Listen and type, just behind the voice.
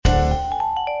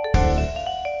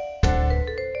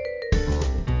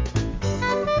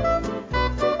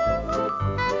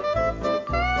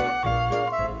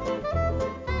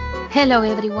Hello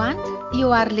everyone,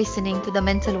 you are listening to the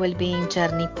Mental Wellbeing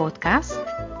Journey podcast.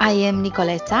 I am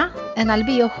Nicoletta and I'll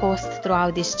be your host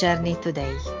throughout this journey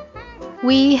today.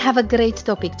 We have a great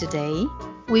topic today.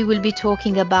 We will be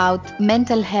talking about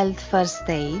mental health first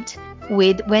aid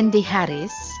with Wendy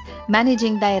Harris,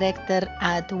 Managing Director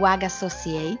at WAG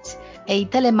Associates, a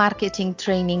telemarketing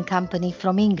training company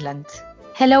from England.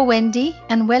 Hello Wendy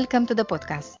and welcome to the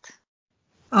podcast.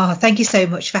 Oh, thank you so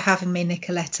much for having me,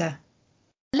 Nicoletta.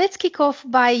 Let's kick off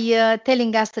by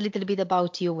telling us a little bit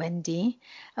about you, Wendy.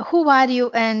 Who are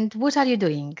you and what are you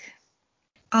doing?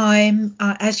 I'm,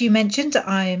 as you mentioned,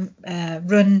 I'm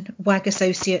run WAG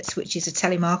Associates, which is a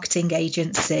telemarketing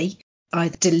agency. I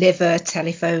deliver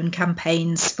telephone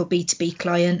campaigns for B2B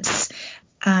clients,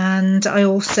 and I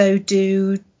also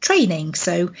do training.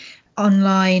 So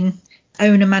online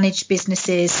owner-managed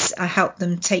businesses, I help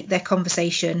them take their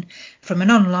conversation from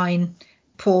an online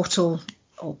portal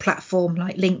or platform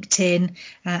like LinkedIn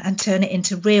and turn it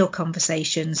into real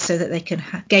conversations so that they can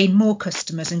gain more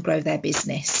customers and grow their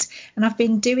business. And I've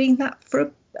been doing that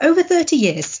for over 30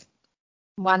 years.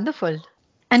 Wonderful.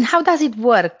 And how does it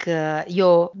work,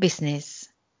 your business?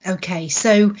 Okay,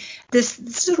 so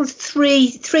there's sort of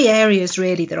three areas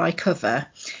really that I cover.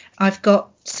 I've got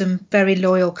some very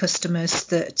loyal customers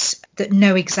that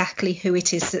know exactly who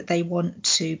it is that they want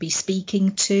to be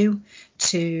speaking to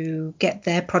get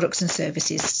their products and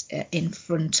services in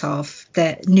front of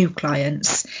their new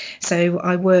clients. So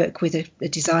I work with a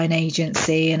design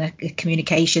agency and a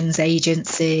communications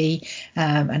agency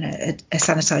and a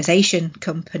sanitisation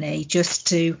company just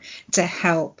to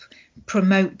help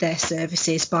promote their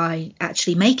services by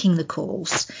actually making the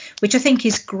calls, which I think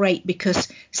is great because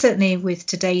certainly with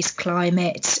today's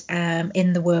climate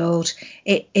in the world,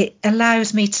 it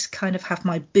allows me to kind of have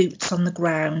my boots on the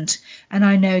ground and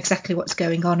I know exactly what's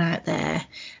going on out there.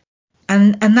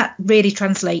 And that really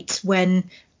translates when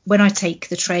I take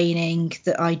the training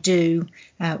that I do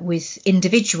with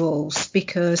individuals,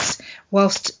 because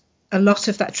whilst a lot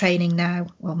of that training now,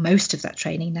 well, most of that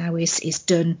training now is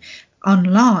done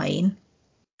online,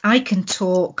 I can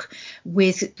talk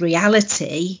with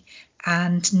reality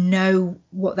and know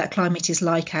what that climate is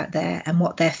like out there and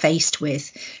what they're faced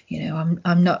with. You know,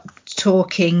 I'm not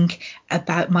talking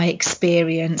about my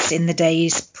experience in the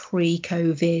days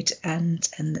pre-COVID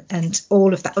and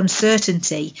all of that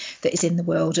uncertainty that is in the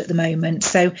world at the moment.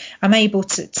 So I'm able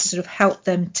to sort of help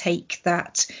them take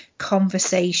that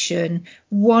conversation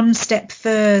one step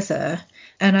further.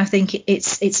 And I think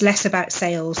it's less about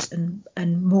sales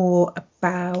and more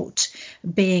about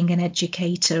being an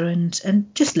educator and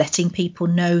just letting people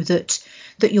know that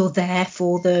you're there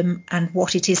for them and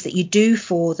what it is that you do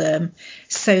for them,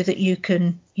 so that you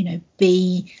can, you know,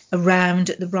 be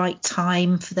around at the right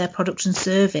time for their product and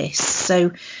service.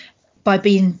 So by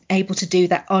being able to do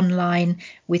that online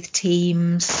with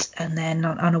teams and then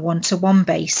on a one-to-one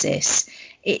basis,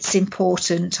 it's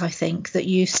important, I think, that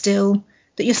you're still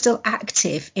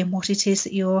active in what it is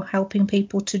that you're helping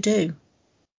people to do.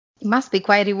 It must be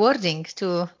quite rewarding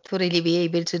to really be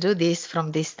able to do this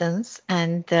from distance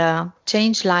and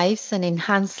change lives and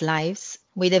enhance lives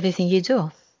with everything you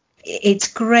do. It's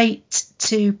great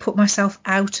to put myself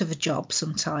out of a job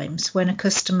sometimes when a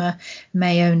customer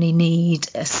may only need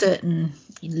a certain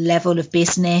level of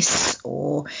business,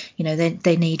 or you know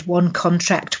they need one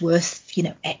contract worth, you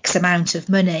know, X amount of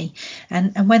money,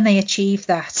 and when they achieve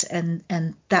that and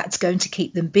that's going to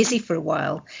keep them busy for a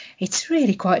while, it's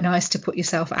really quite nice to put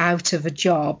yourself out of a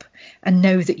job and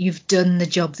know that you've done the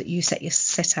job that you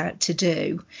set out to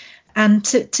do. And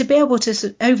to be able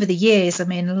to, over the years, I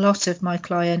mean, a lot of my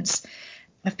clients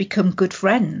have become good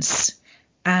friends,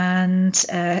 and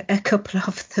a couple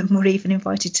of them were even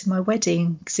invited to my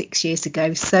wedding 6 years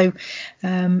ago. So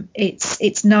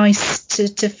it's nice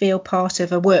to feel part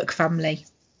of a work family.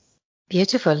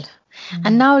 Beautiful.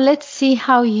 And now let's see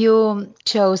how you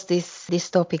chose this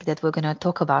topic that we're going to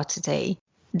talk about today,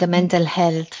 the mental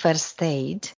health first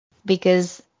aid,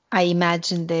 because I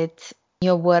imagine that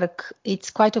your work,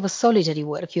 it's quite of a solitary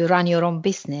work. You run your own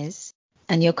business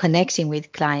and you're connecting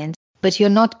with clients, but you're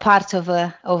not part of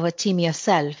a team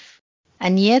yourself.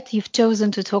 And yet you've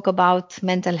chosen to talk about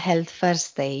mental health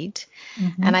first aid.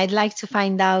 Mm-hmm. And I'd like to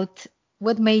find out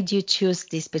what made you choose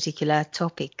this particular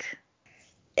topic.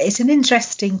 It's an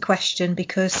interesting question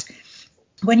because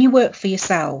when you work for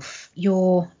yourself,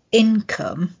 your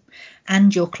income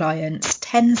and your clients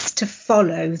tends to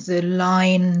follow the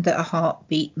line that a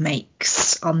heartbeat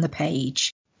makes on the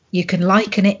page. You can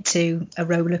liken it to a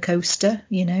roller coaster.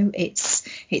 You know,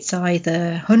 it's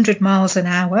either 100 miles an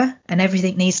hour and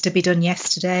everything needs to be done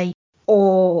yesterday,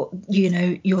 or,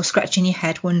 you're scratching your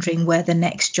head wondering where the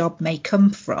next job may come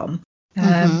from.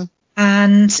 And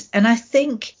I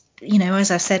think,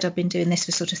 as I said, I've been doing this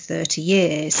for sort of 30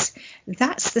 years.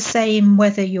 That's the same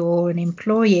whether you're an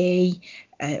employee,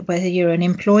 whether you're an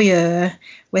employer,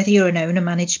 whether you're an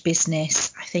owner-managed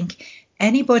business. I think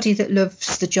anybody that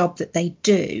loves the job that they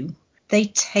do, they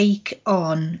take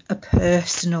on a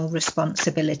personal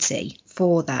responsibility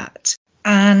for that.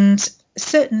 And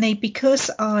certainly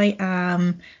because I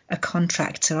am a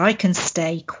contractor, I can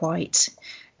stay quite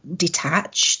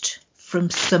detached from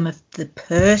some of the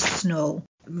personal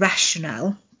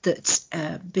rationale that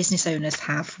business owners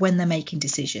have when they're making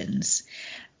decisions.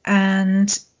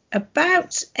 And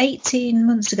about 18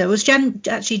 months ago, it was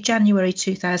actually January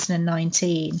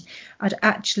 2019, I'd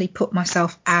actually put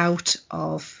myself out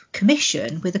of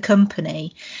commission with a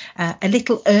company a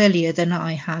little earlier than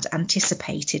I had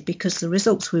anticipated, because the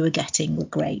results we were getting were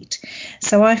great.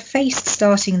 So I faced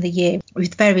starting the year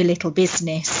with very little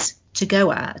business to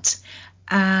go at,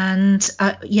 and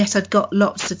yet I'd got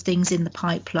lots of things in the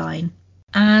pipeline.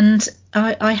 And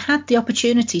I had the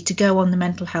opportunity to go on the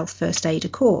mental health first aider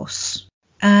course.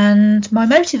 And my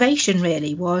motivation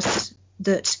really was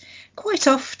that quite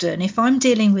often, if I'm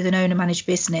dealing with an owner-managed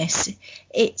business,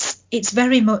 it's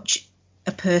very much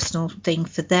a personal thing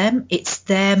for them. It's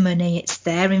their money, it's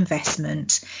their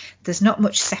investment. There's not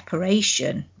much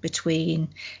separation between,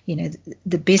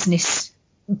 the business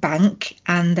bank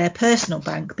and their personal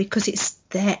bank, because it's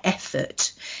their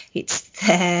effort, it's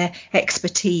their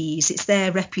expertise, it's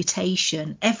their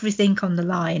reputation. Everything on the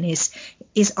line is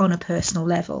on a personal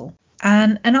level.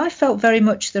 And I felt very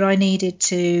much that I needed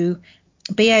to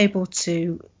be able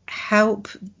to help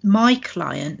my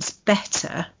clients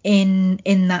better in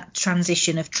that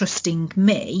transition of trusting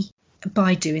me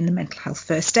by doing the mental health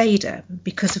first aider,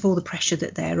 because of all the pressure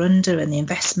that they're under and the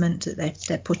investment that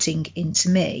they're putting into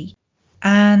me.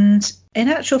 And in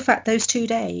actual fact, those 2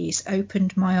 days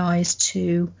opened my eyes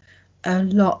to a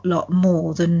lot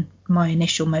more than my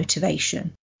initial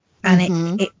motivation.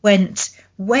 And it went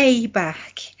way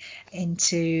back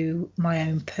into my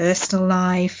own personal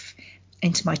life,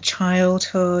 into my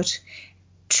childhood,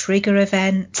 trigger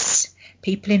events,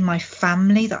 people in my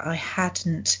family that I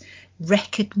hadn't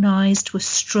recognised were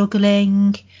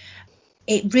struggling.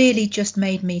 It really just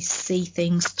made me see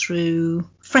things through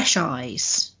fresh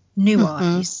eyes, new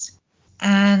eyes.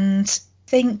 And I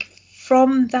think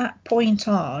from that point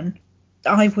on,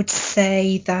 I would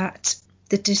say that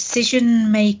the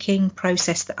decision-making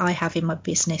process that I have in my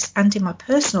business and in my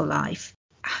personal life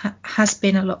has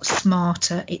been a lot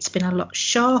smarter. It's been a lot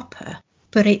sharper,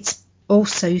 but it's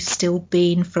also still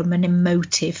been from an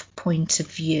emotive point of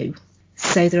view,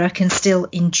 so that I can still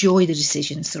enjoy the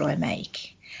decisions that I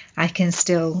make. I can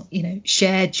still,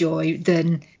 share joy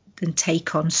than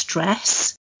take on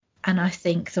stress. And I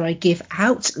think that I give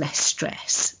out less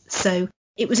stress. So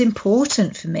it was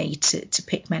important for me to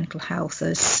pick mental health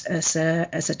as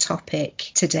a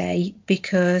topic today,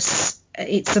 because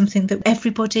it's something that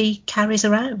everybody carries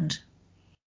around.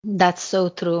 That's so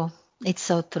true. It's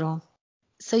so true.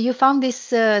 So you found this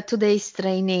today's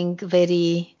training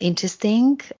very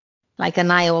interesting, like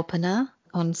an eye-opener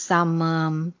on some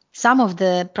of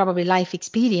the probably life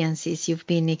experiences you've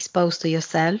been exposed to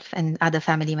yourself and other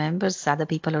family members, other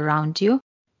people around you.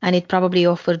 And it probably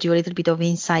offered you a little bit of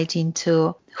insight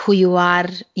into who you are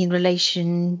in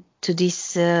relation to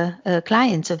these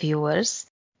clients of yours.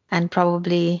 And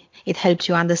probably it helped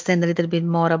you understand a little bit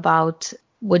more about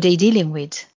what they're dealing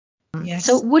with. Yes.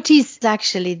 So what is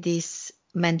actually this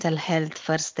mental health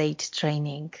first aid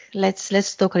training?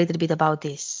 Let's talk a little bit about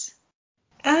this.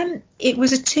 It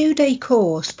was a 2-day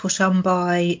course put on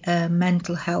by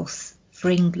Mental Health for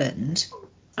England.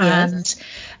 Yes.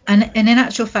 And in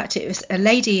actual fact, it was a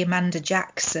lady, Amanda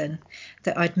Jackson,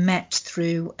 that I'd met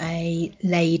through a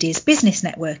ladies' business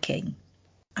networking.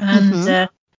 And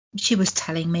she was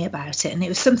telling me about it. And it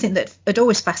was something that had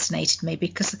always fascinated me,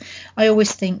 because I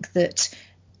always think that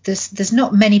there's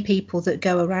not many people that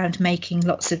go around making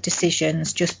lots of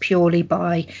decisions just purely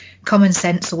by common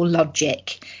sense or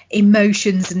logic.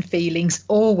 Emotions and feelings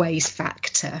always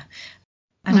factor.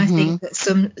 And I think that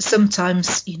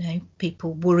sometimes,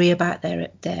 people worry about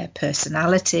their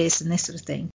personalities and this sort of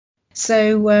thing.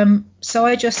 So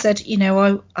I just said,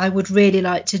 I would really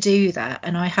like to do that.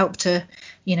 And I helped her,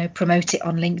 promote it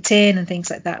on LinkedIn and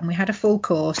things like that. And we had a full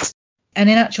course. And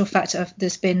in actual fact,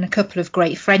 there's been a couple of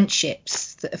great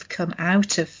friendships that have come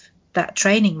out of that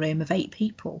training room of 8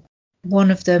 people.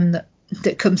 One of them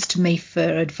that comes to me for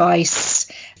advice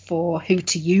for who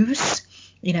to use,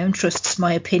 and trusts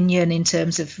my opinion in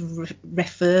terms of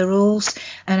referrals.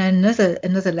 And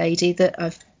another lady that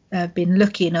I've been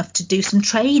lucky enough to do some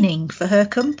training for her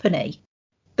company.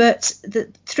 But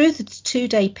through the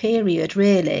 2-day period,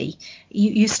 really,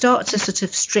 you start to sort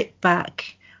of strip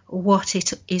back what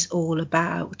it is all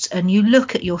about, and you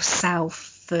look at yourself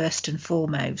first and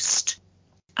foremost.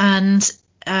 And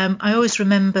I always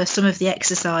remember some of the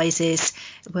exercises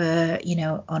were,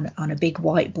 on a big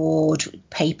whiteboard,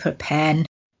 paper, pen,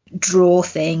 draw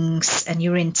things, and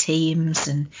you're in teams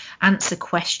and answer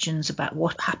questions about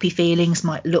what happy feelings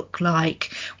might look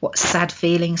like, what sad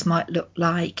feelings might look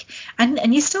like,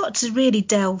 and you start to really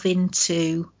delve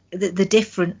into the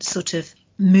different sort of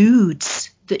moods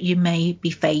that you may be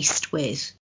faced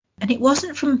with. And it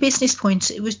wasn't from a business point,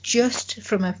 it was just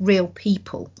from a real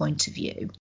people point of view.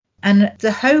 And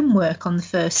the homework on the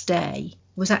first day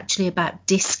was actually about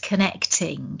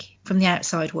disconnecting from the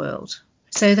outside world.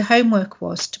 So the homework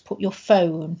was to put your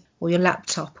phone or your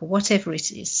laptop or whatever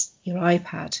it is, your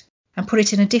iPad, and put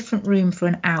it in a different room for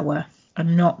an hour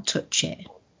and not touch it.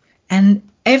 And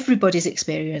everybody's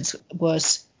experience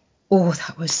was,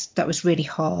 that was really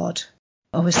hard.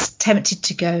 I was tempted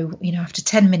to go, after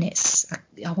 10 minutes,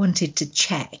 I wanted to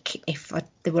check if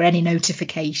there were any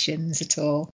notifications at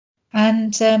all.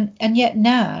 And yet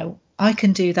now I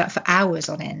can do that for hours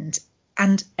on end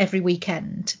and every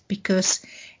weekend, because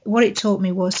what it taught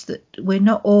me was that we're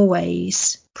not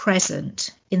always present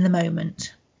in the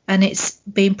moment. And it's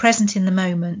being present in the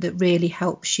moment that really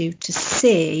helps you to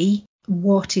see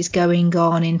what is going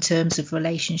on in terms of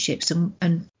relationships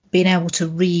and being able to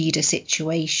read a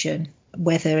situation,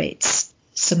 whether it's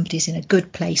somebody's in a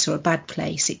good place or a bad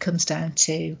place. It comes down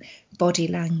to body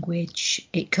language.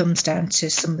 It comes down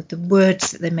to some of the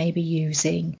words that they may be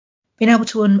using. Being able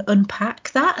to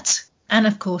unpack that. And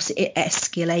of course, it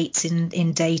escalates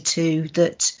in day 2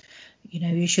 that,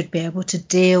 you should be able to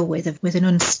deal with an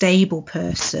unstable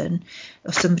person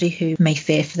or somebody who may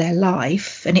fear for their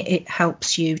life. And it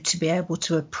helps you to be able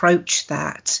to approach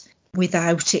that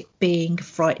without it being a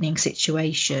frightening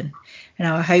situation. And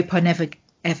I hope I never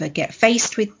ever get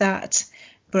faced with that.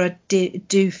 But I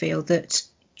do feel that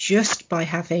just by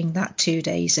having that 2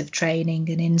 days of training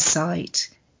and insight,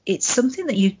 it's something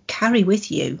that you carry with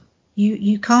you.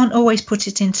 You can't always put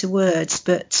it into words,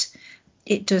 but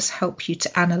it does help you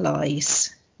to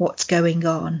analyse what's going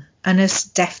on, and has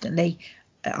definitely,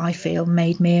 I feel,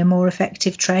 made me a more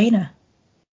effective trainer.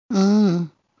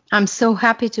 I'm so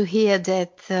happy to hear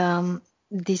that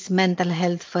this mental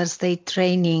health first aid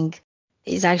training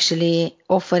is actually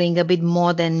offering a bit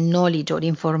more than knowledge or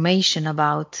information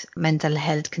about mental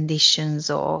health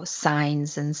conditions or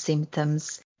signs and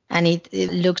symptoms. And it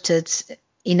looked at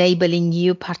enabling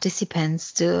you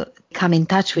participants to come in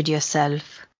touch with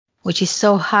yourself, which is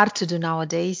so hard to do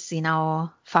nowadays in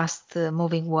our fast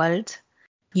moving world.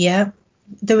 Yeah,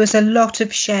 there was a lot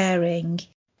of sharing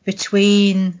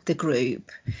between the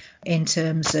group in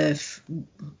terms of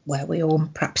where we all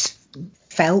perhaps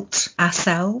felt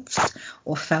ourselves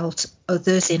or felt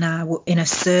others in a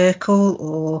circle,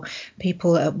 or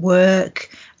people at work,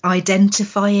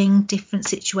 identifying different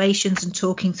situations and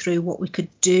talking through what we could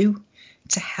do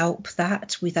to help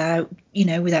that without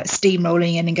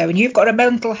steamrolling in and going, you've got a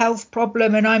mental health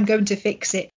problem and I'm going to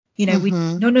fix it.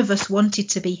 None of us wanted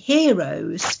to be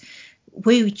heroes.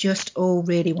 We just all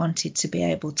really wanted to be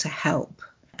able to help.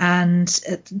 And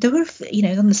there were,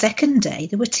 on the second day,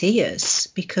 there were tears,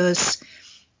 because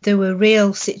there were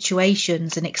real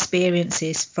situations and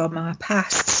experiences from our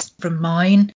pasts, from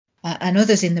mine and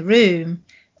others in the room.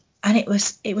 And it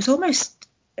was almost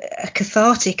a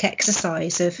cathartic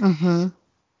exercise of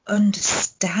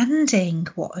understanding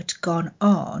what had gone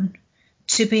on,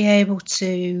 to be able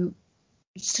to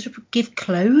sort of give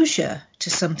closure to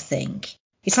something.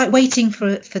 It's like waiting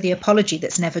for the apology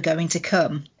that's never going to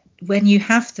come. When you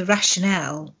have the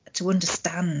rationale to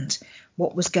understand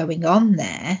what was going on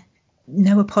there,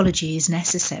 no apology is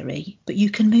necessary, but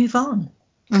you can move on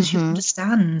because you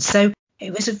understand. So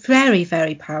it was a very,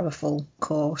 very powerful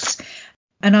course.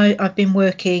 And I've been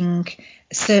working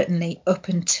certainly up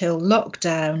until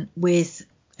lockdown with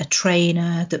a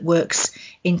trainer that works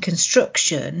in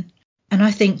construction. And I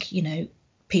think,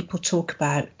 people talk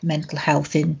about mental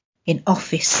health in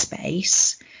office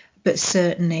space, but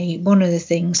certainly one of the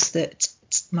things that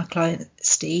my client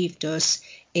Steve does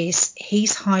is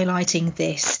he's highlighting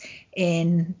this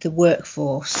in the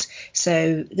workforce.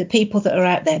 So the people that are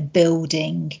out there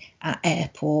building our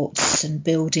airports and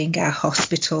building our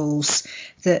hospitals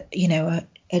that,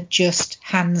 are just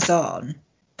hands-on,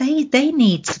 they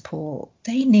need support.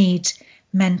 They need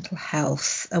mental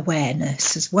health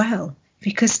awareness as well,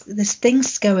 because there's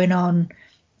things going on,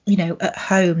 at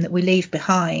home that we leave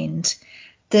behind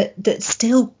that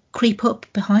still creep up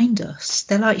behind us.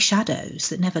 They're like shadows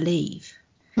that never leave.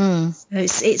 I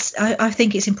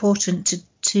think it's important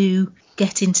to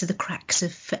get into the cracks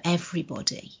for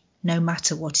everybody, no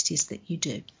matter what it is that you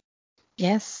do.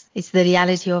 Yes, it's the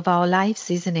reality of our lives,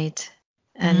 isn't it?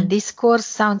 And this course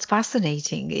sounds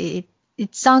fascinating.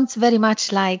 It sounds very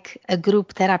much like a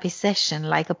group therapy session,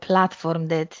 like a platform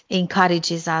that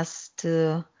encourages us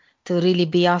to really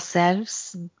be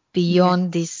ourselves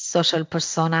beyond these social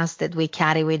personas that we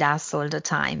carry with us all the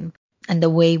time, and the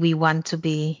way we want to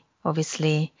be,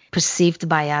 obviously, perceived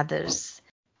by others.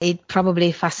 It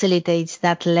probably facilitates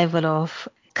that level of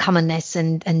commonness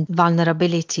and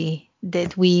vulnerability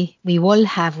that we all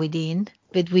have within,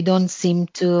 but we don't seem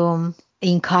to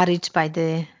encourage by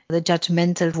the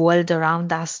judgmental world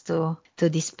around us to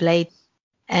display.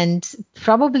 And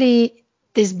probably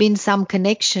there's been some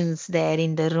connections there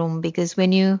in the room, because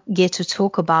when you get to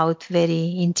talk about very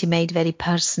intimate, very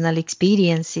personal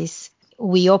experiences,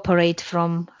 we operate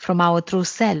from our true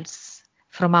selves,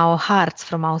 from our hearts,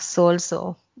 from our souls,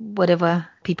 or whatever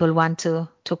people want to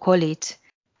call it,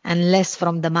 and less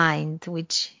from the mind,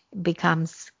 which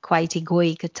becomes quite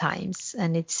egoic at times,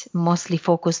 and it's mostly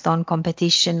focused on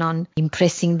competition, on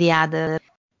impressing the other.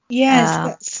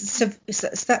 Yes,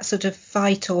 that's that sort of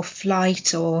fight or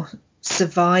flight or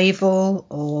survival,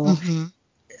 or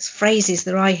phrases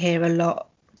that I hear a lot,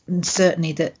 and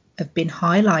certainly that have been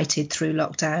highlighted through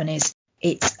lockdown, is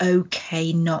it's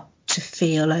okay not to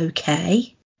feel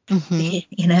okay.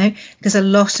 You know, because a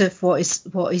lot of what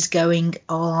is going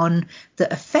on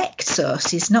that affects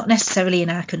us is not necessarily in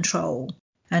our control.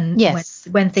 And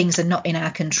when things are not in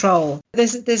our control,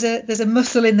 there's a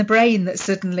muscle in the brain that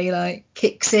suddenly like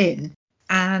kicks in,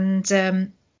 and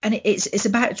it's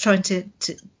about trying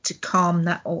to calm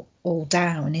that all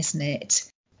down, isn't it?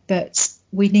 But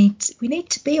we need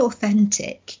to be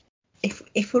authentic.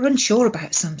 If we're unsure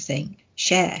about something,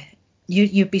 share.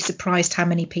 You'd be surprised how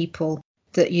many people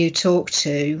that you talk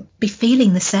to be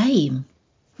feeling the same,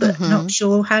 but not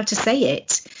sure how to say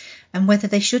it and whether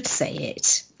they should say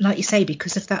it, like you say,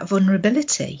 because of that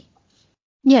vulnerability.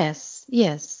 Yes,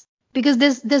 because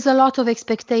there's a lot of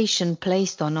expectation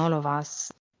placed on all of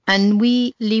us, and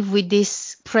we live with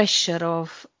this pressure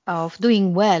of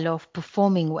doing well, of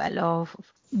performing well, of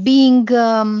being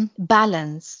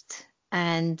balanced,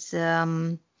 and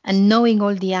knowing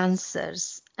all the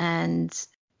answers, and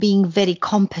being very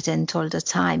competent all the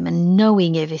time and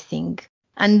knowing everything.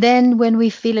 And then when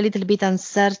we feel a little bit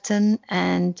uncertain,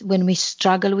 and when we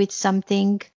struggle with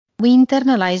something, we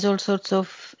internalize all sorts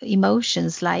of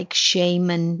emotions like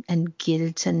shame and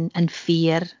guilt and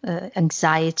fear,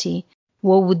 anxiety.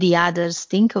 What would the others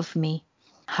think of me?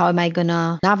 How am I going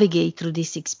to navigate through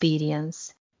this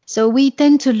experience? So we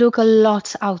tend to look a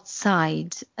lot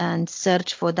outside and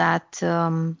search for that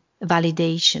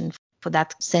validation, for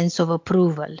that sense of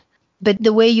approval. But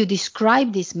the way you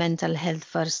describe this mental health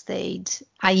first aid,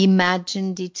 I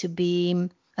imagined it to be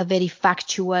a very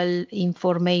factual,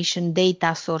 information,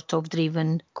 data sort of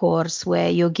driven course,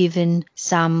 where you're given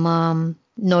some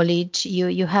knowledge,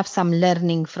 you have some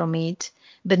learning from it,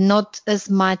 but not as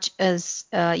much as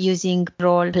using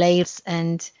role players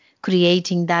and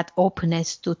creating that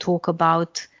openness to talk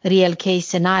about real case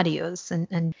scenarios,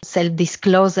 and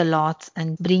self-disclose a lot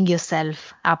and bring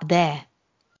yourself up there.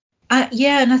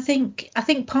 And I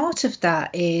think part of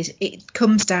that is it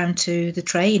comes down to the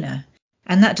trainer,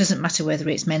 and that doesn't matter whether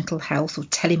it's mental health or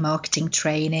telemarketing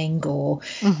training, or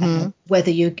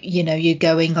whether you're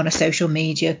going on a social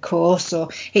media course, or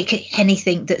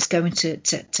anything that's going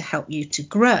to help you to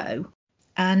grow.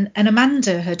 And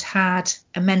Amanda had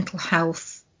a mental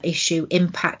health issue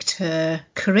impact her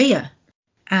career,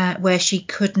 where she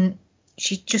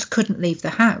just couldn't leave the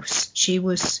house. She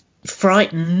was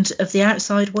frightened of the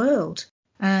outside world,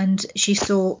 and she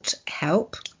sought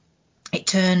help. It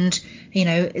turned,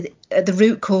 the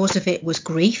root cause of it was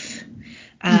grief,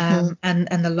 and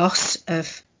the loss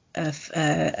of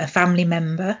a family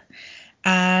member,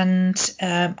 and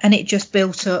it just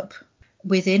built up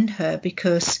within her,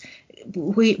 because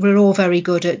we're all very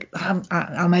good at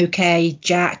I'm okay,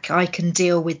 Jack, I can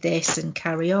deal with this and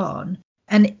carry on.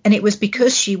 And it was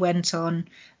because she went on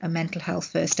a mental health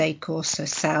first aid course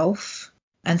herself,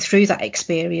 and through that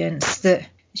experience that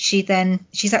she's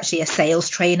actually a sales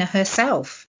trainer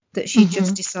herself, that she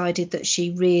just decided that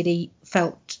she really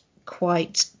felt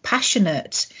quite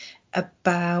passionate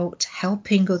about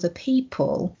helping other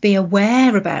people be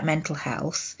aware about mental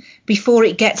health before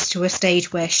it gets to a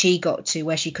stage where she got to,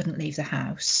 where she couldn't leave the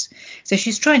house. So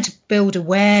she's trying to build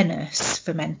awareness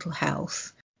for mental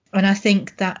health. And I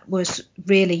think that was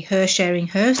really her sharing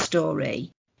her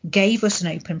story, gave us an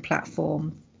open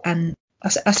platform and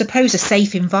I suppose, a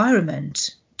safe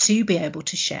environment to be able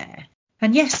to share.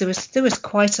 And yes, there was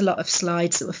quite a lot of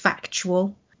slides that were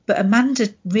factual, but Amanda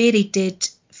really did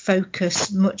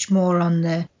focus much more on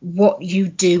the what you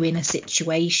do in a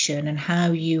situation and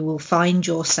how you will find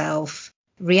yourself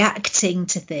reacting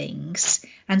to things,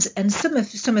 and some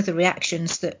of the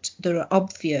reactions that are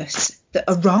obvious that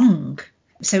are wrong.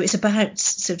 So it's about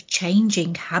sort of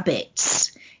changing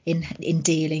habits in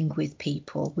dealing with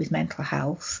people with mental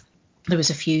health. There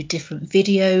was a few different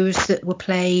videos that were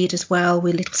played as well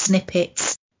with little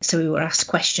snippets. So we were asked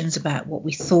questions about what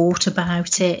we thought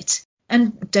about it.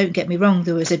 And don't get me wrong,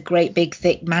 there was a great big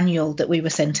thick manual that we were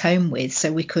sent home with,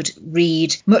 so we could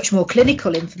read much more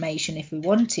clinical information if we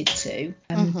wanted to.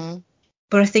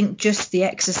 But I think just the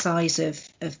exercise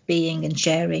of being and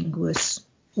sharing was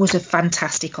a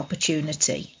fantastic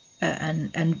opportunity,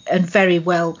 and very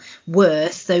well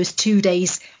worth those 2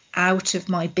 days out of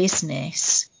my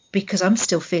business, because I'm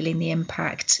still feeling the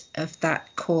impact of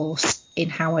that course in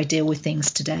how I deal with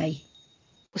things today.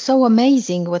 So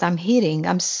amazing what I'm hearing.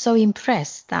 I'm so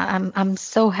impressed. I'm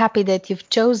so happy that you've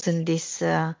chosen this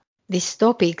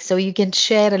topic, so you can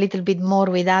share a little bit more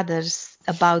with others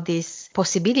about this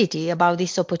possibility, about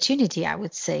this opportunity, I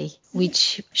would say,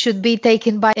 which should be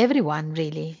taken by everyone,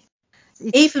 really.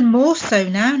 Even more so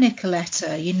now,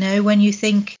 Nicoletta, when you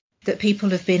think that people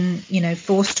have been,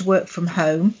 forced to work from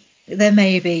home, they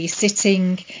may be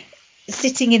sitting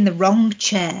in the wrong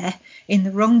chair, in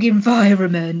the wrong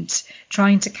environment,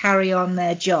 trying to carry on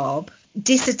their job,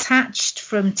 disattached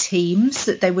from teams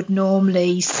that they would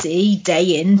normally see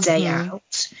day in, day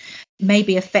out,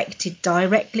 maybe affected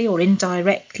directly or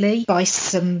indirectly by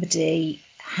somebody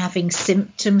having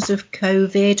symptoms of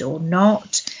COVID or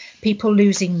not, people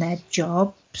losing their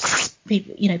jobs,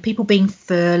 people being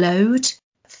furloughed,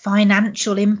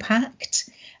 financial impact.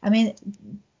 I mean,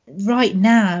 right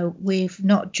now, we've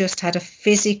not just had a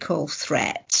physical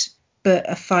threat, but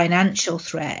a financial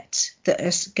threat that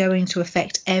is going to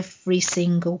affect every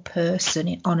single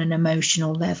person on an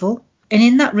emotional level. And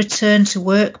in that return to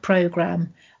work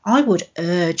programme, I would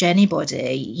urge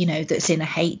anybody, that's in a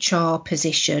HR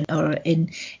position or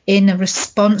in a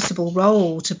responsible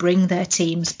role to bring their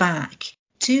teams back,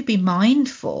 to be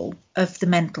mindful of the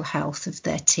mental health of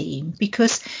their team,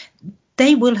 because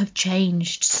they will have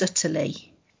changed subtly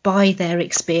by their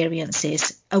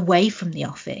experiences away from the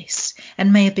office,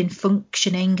 and may have been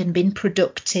functioning and been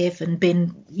productive and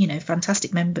been,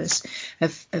 fantastic members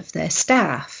of their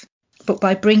staff. But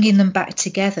by bringing them back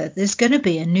together, there's going to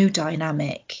be a new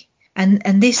dynamic.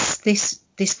 And this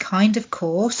kind of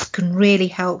course can really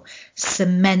help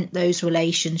cement those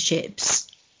relationships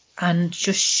and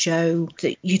just show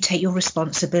that you take your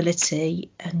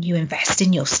responsibility and you invest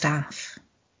in your staff.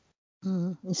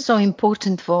 It's so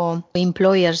important for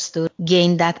employers to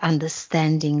gain that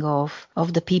understanding of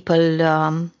the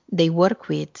people they work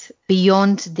with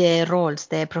beyond their roles,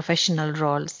 their professional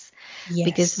roles. Yes.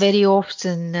 Because very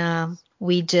often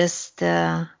we just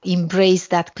embrace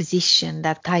that position,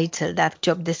 that title, that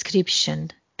job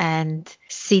description, and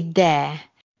sit there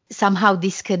somehow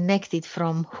disconnected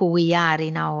from who we are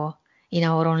in our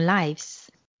own lives.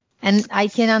 And I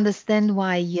can understand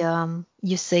why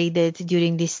you say that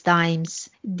during these times,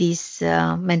 this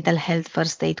mental health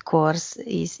first aid course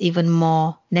is even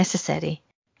more necessary,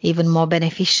 even more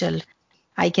beneficial.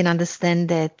 I can understand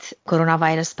that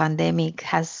coronavirus pandemic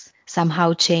has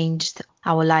somehow changed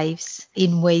our lives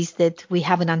in ways that we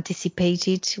haven't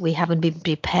anticipated, we haven't been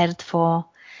prepared for.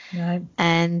 Right.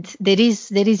 And there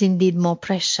is indeed more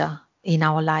pressure in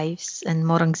our lives and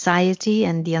more anxiety,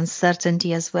 and the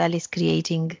uncertainty as well is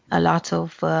creating a lot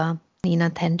of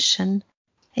inattention.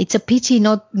 It's a pity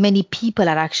not many people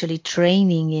are actually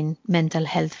training in mental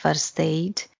health first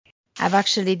aid. I've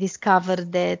actually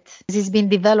discovered that this has been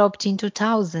developed in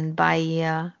 2000 by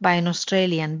an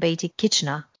Australian, Beatty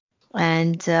Kitchener.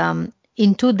 And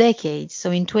in 2 decades,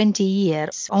 so in 20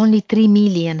 years, only 3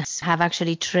 million have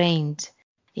actually trained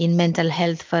in mental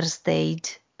health first aid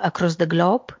across the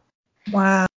globe.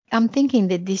 Wow. I'm thinking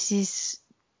that this is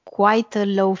quite a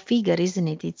low figure, isn't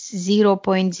it? It's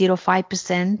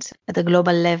 0.05% at the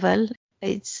global level.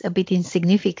 It's a bit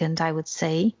insignificant, I would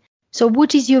say. So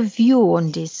what is your view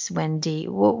on this, Wendy?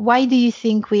 Why do you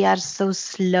think we are so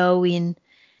slow in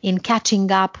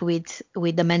catching up with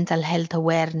the mental health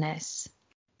awareness?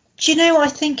 Do you know, I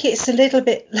think it's a little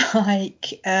bit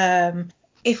like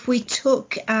if we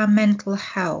took our mental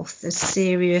health as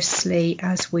seriously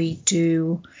as we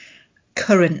do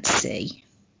currency,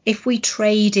 if we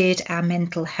traded our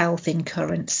mental health in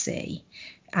currency,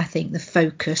 I think the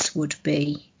focus would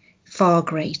be far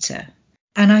greater.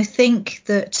 And I think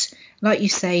that, like you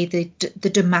say, the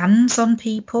demands on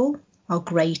people are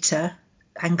greater.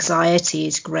 Anxiety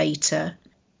is greater.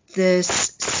 There's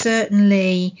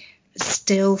certainly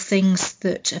still things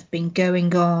that have been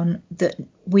going on that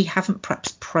we haven't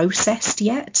perhaps processed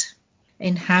yet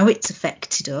in how it's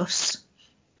affected us.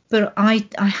 But I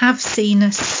have seen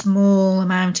a small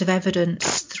amount of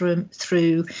evidence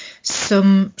through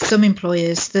some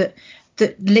employers that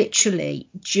literally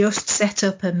just set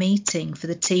up a meeting for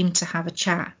the team to have a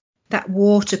chat. That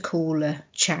water cooler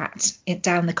chat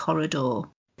down the corridor.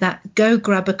 That go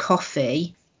grab a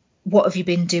coffee. What have you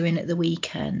been doing at the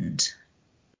weekend?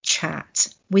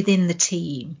 Chat within the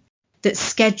team that's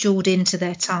scheduled into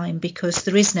their time because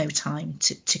there is no time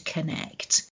to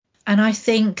connect. And I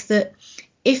think that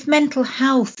if mental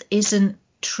health isn't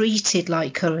treated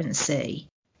like currency,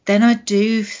 then I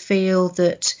do feel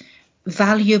that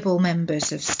valuable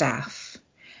members of staff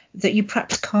that you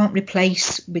perhaps can't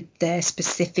replace with their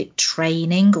specific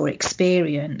training or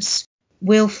experience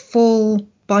will fall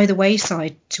by the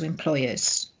wayside to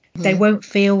employers. They won't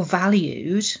feel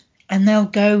valued, and they'll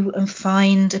go and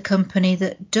find a company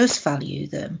that does value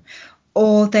them.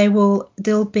 Or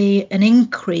there'll be an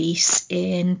increase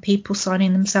in people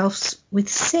signing themselves with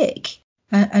sick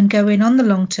and going on the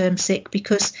long-term sick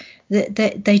because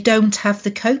they don't have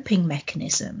the coping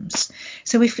mechanisms.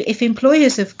 So if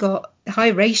employers have got a high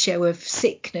ratio of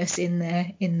sickness in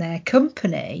their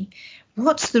company,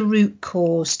 what's the root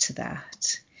cause to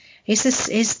that?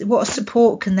 Is what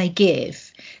support can they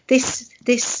give? This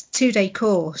 2-day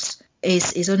course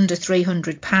is under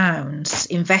 £300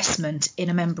 investment in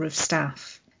a member of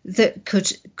staff that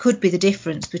could be the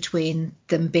difference between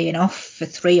them being off for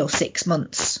 3 or 6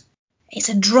 months. It's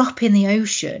a drop in the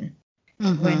ocean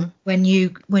when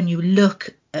you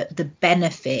look at the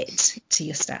benefit to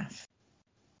your staff.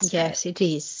 Yes, it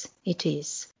is. It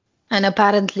is. And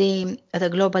apparently at a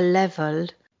global level,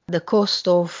 the cost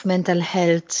of mental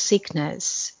health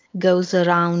sickness goes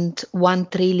around 1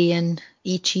 trillion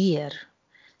each year.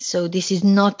 So this is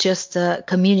not just a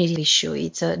community issue,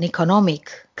 it's an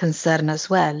economic concern as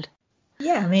well.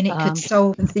 Yeah, I mean, it could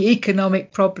solve the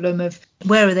economic problem of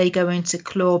where are they going to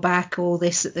claw back all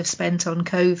this that they've spent on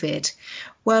COVID?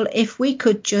 Well, if we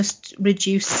could just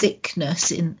reduce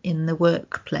sickness in the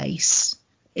workplace,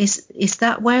 is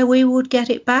that where we would get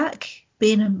it back?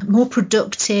 Being a more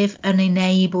productive and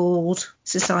enabled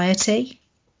society?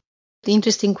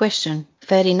 Interesting question.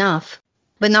 Fair enough.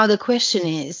 But now the question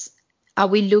is, are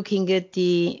we looking at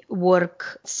the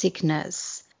work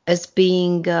sickness as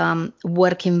being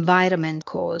work environment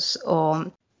cause,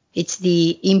 or it's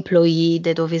the employee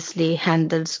that obviously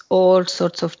handles all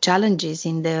sorts of challenges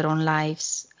in their own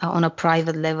lives on a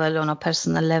private level, on a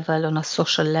personal level, on a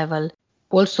social level,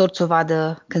 all sorts of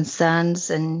other concerns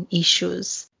and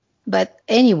issues. But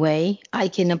anyway, I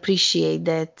can appreciate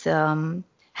that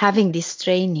having this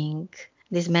training,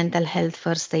 this mental health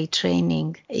first aid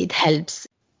training, it helps.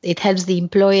 It helps the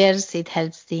employers, it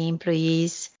helps the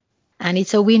employees, and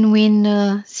it's a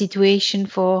win-win situation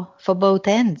for both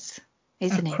ends,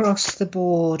 isn't it? Across the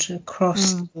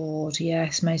board,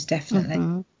 yes, most definitely.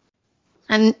 Mm-hmm.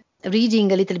 And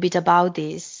reading a little bit about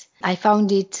this, I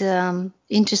found it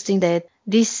interesting that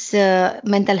this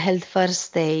mental health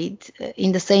first aid,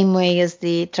 in the same way as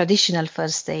the traditional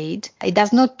first aid, it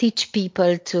does not teach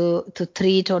people to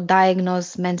treat or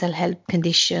diagnose mental health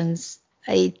conditions.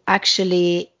 It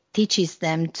actually teaches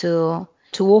them to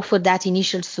offer that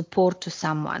initial support to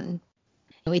someone.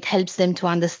 It helps them to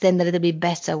understand a little bit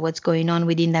better what's going on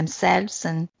within themselves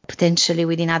and potentially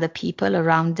within other people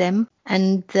around them,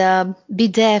 and be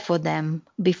there for them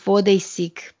before they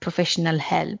seek professional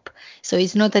help. So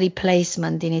it's not a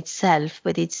replacement in itself,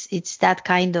 but it's that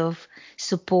kind of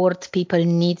support people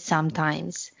need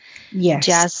sometimes. Yes.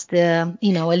 Just a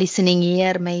listening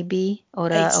ear maybe, or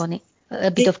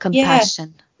a bit of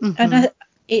compassion. Yeah. Mm-hmm. And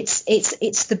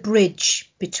it's the bridge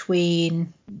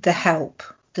between the help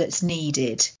that's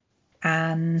needed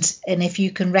and if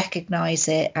you can recognize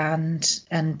it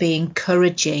and be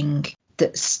encouraging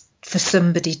that's for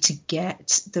somebody to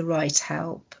get the right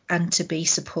help and to be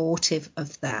supportive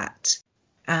of that,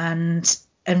 and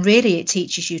really it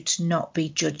teaches you to not be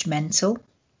judgmental,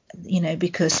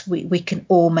 because we can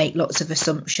all make lots of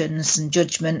assumptions and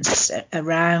judgments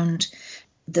around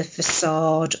the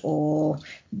facade or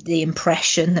the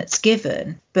impression that's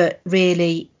given, but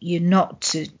really you're not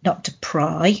to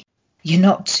pry, you're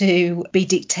not to be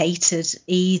dictated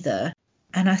either,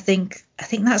 And I think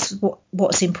that's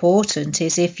what's important,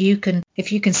 is if you can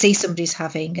see somebody's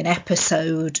having an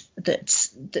episode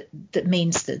that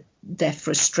means that they're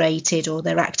frustrated, or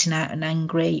they're acting out and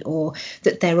angry, or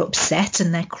that they're upset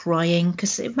and they're crying,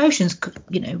 because emotions,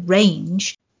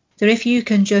 range. So if you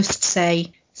can just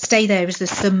say, stay there, is there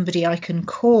somebody I can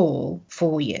call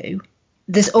for you?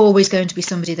 There's always going to be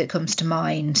somebody that comes to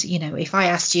mind. If I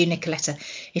asked you, Nicoletta,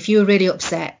 if you were really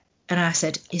upset and I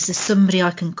said, is there somebody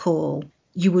I can call?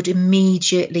 You would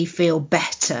immediately feel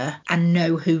better and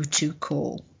know who to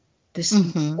call. There's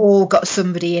all got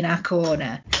somebody in our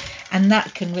corner, and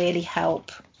that can really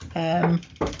help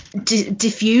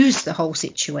diffuse the whole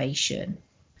situation.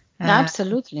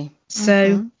 Absolutely.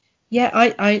 So, yeah,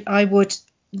 I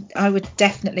would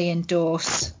definitely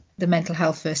endorse the mental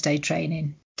health first aid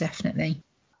training. Definitely.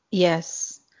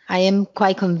 Yes, I am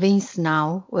quite convinced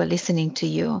now, listening to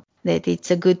you, that it's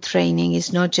a good training.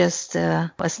 It's not just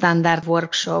a standard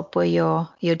workshop where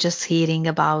you're just hearing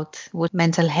about what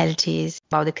mental health is,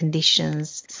 about the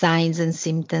conditions, signs and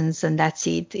symptoms, and that's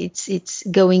it. It's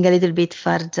going a little bit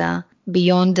further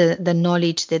beyond the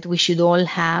knowledge that we should all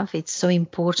have. It's so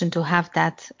important to have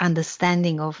that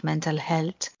understanding of mental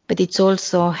health, but it's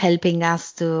also helping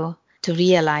us to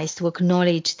realize, to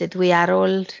acknowledge that we are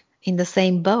all in the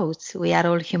same boat. We are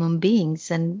all human beings,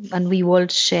 and we all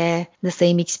share the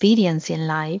same experience in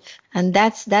life. And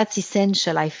that's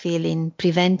essential, I feel, in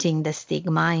preventing the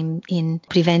stigma, in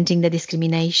preventing the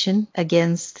discrimination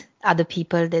against other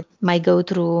people that might go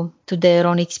through to their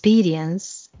own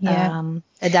experience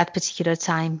at that particular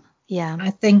time. Yeah.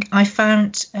 I think I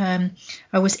found,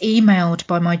 I was emailed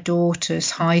by my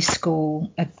daughter's high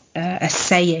school a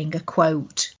saying, a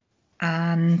quote,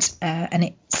 and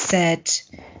it said,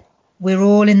 we're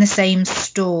all in the same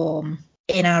storm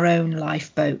in our own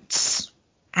lifeboats.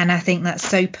 And I think that's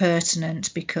so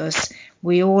pertinent, because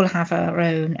we all have our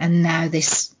own, and now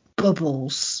this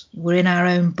bubbles. We're in our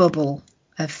own bubble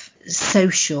of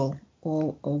social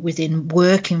or within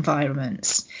work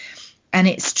environments. And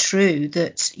it's true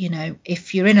that,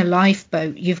 if you're in a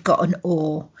lifeboat, you've got an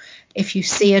oar. If you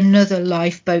see another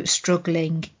lifeboat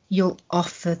struggling, you'll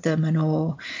offer them an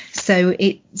oar. So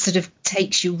it sort of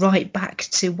takes you right back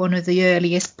to one of the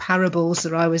earliest parables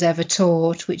that I was ever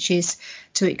taught, which is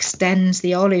to extend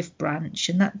the olive branch.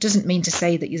 And that doesn't mean to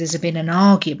say that there's been an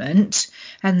argument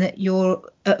and that you're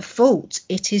at fault.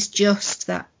 It is just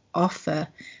that offer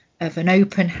of an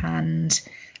open hand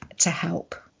to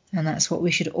help. And that's what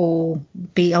we should all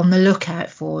be on the lookout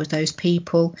for, those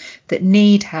people that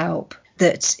need help,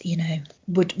 that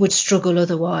would struggle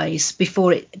otherwise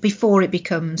before it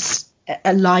becomes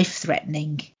a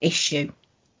life-threatening issue.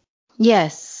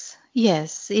 Yes,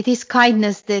 it is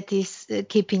kindness that is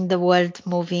keeping the world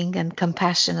moving, and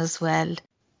compassion as well,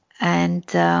 and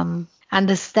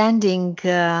understanding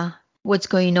what's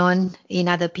going on in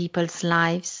other people's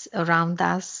lives around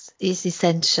us is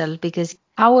essential, because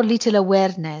our little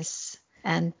awareness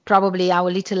and probably our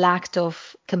little act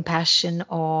of compassion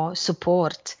or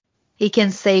support, it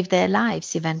can save their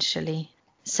lives eventually.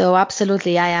 So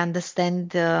absolutely, I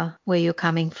understand where you're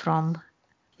coming from.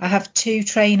 I have 2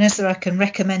 trainers that I can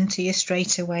recommend to you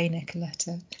straight away,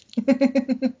 Nicoletta.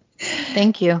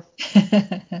 Thank you.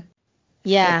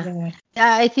 Yeah.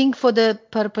 I think for the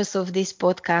purpose of this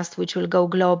podcast, which will go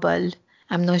global,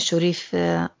 I'm not sure if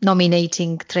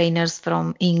nominating trainers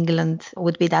from England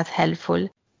would be that helpful.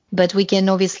 But we can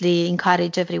obviously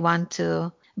encourage everyone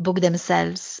to book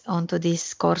themselves onto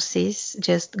these courses.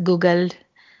 Just Google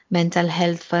mental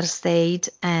health first aid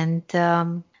and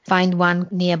find one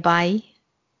nearby,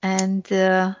 and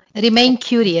remain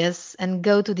curious and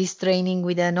go to this training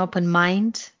with an open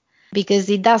mind, because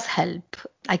it does help.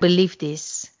 I believe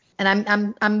this.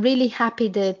 And I'm really happy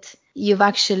that you've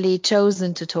actually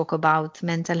chosen to talk about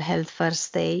mental health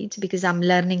first aid, because I'm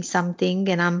learning something,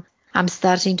 and I'm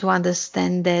starting to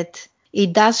understand that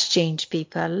it does change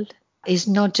people. It's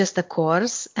not just a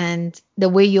course, and the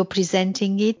way you're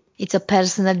presenting it, it's a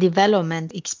personal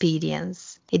development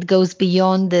experience. It goes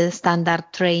beyond the standard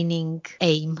training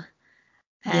aim.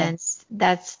 And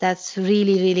that's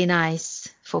really, really nice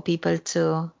for people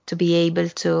to be able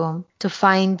to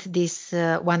find this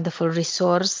wonderful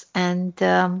resource and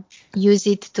use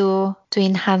it to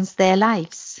enhance their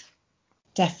lives.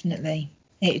 Definitely.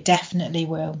 It definitely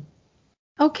will.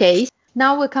 Okay.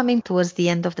 Now we're coming towards the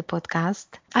end of the podcast.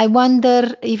 I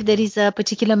wonder if there is a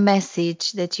particular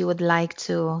message that you would like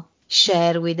to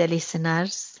share with the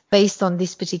listeners based on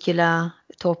this particular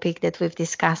topic that we've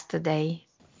discussed today.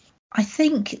 I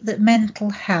think that mental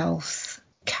health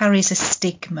carries a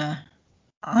stigma.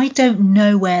 I don't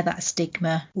know where that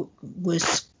stigma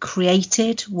was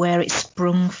created, where it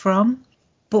sprung from.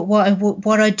 But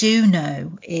what I do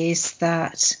know is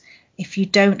that if you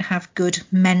don't have good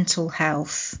mental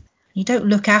health, you don't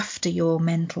look after your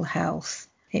mental health,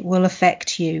 it will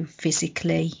affect you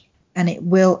physically and it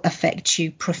will affect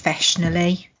you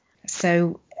professionally.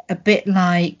 So a bit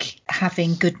like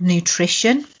having good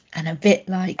nutrition and a bit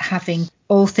like having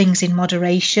all things in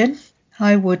moderation,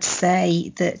 I would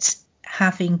say that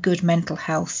having good mental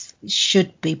health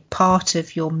should be part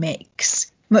of your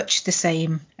mix, much the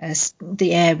same as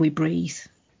the air we breathe.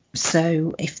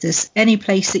 So if there's any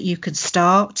place that you can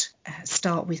start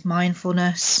with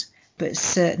mindfulness, but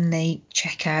certainly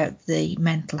check out the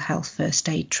mental health first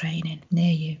aid training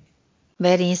near you.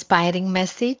 Very inspiring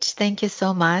message. Thank you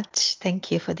so much.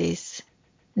 Thank you for this.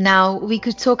 Now we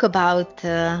could talk about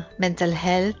mental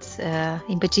health,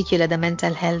 in particular the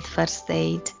mental health first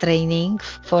aid training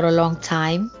for a long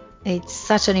time. It's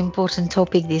such an important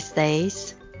topic these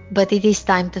days, but it is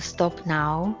time to stop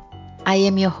now. I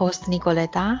am your host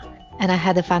Nicoleta, and I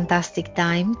had a fantastic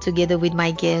time together with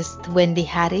my guest Wendy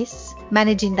Harris,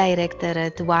 Managing Director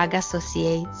at WAG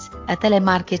Associates, a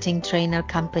telemarketing trainer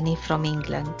company from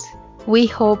England. We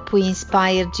hope we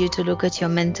inspired you to look at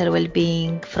your mental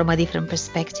well-being from a different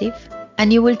perspective,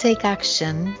 and you will take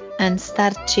action and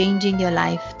start changing your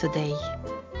life today.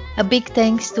 A big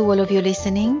thanks to all of you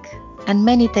listening, and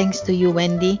many thanks to you,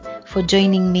 Wendy, for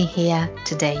joining me here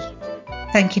today.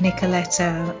 Thank you,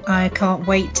 Nicoleta. I can't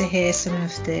wait to hear some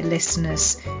of the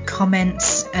listeners'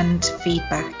 comments and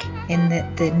feedback in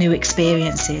the new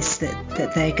experiences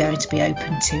that they're going to be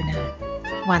open to now.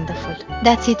 Wonderful.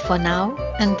 That's it for now.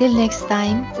 Until next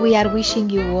time, we are wishing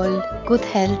you all good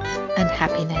health and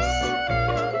happiness.